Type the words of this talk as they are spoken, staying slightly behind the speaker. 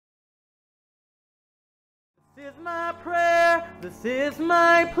This is my prayer, this is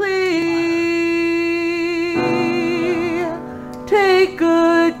my plea. Take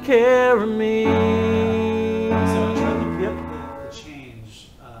good care of me. So I tried to pick the change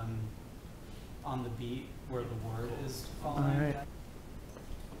on the beat where the word is falling. All right.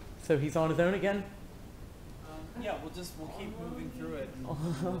 So he's on his own again? Yeah, we'll keep moving through it.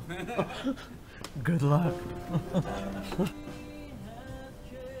 Good luck.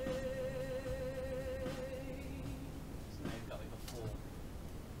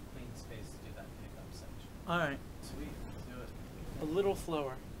 All right. Sweet, let's do it. A little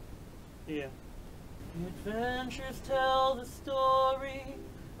slower. Yeah. The adventures tell the story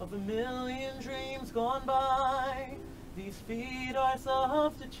of a million dreams gone by. These feet are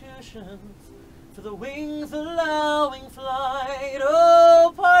substitutions for the wings allowing flight.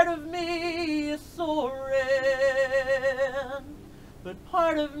 Oh, part of me is soaring, but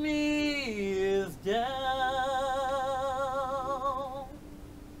part of me is down.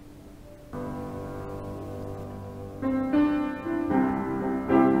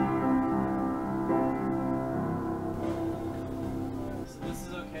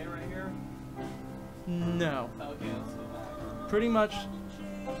 No. Okay, let's go back. Pretty much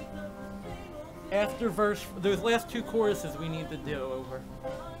after verse, those last two choruses we need to do over. Okay,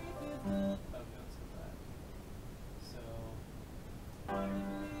 let's go back. So.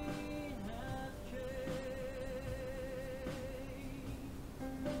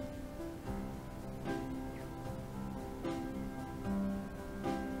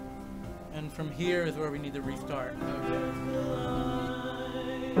 And from here is where we need to restart. Okay.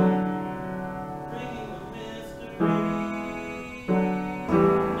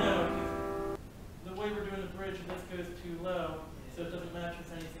 So it doesn't match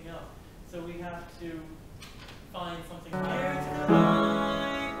with anything else. So we have to find something higher. Here's the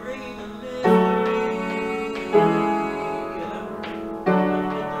light, bringing a mystery.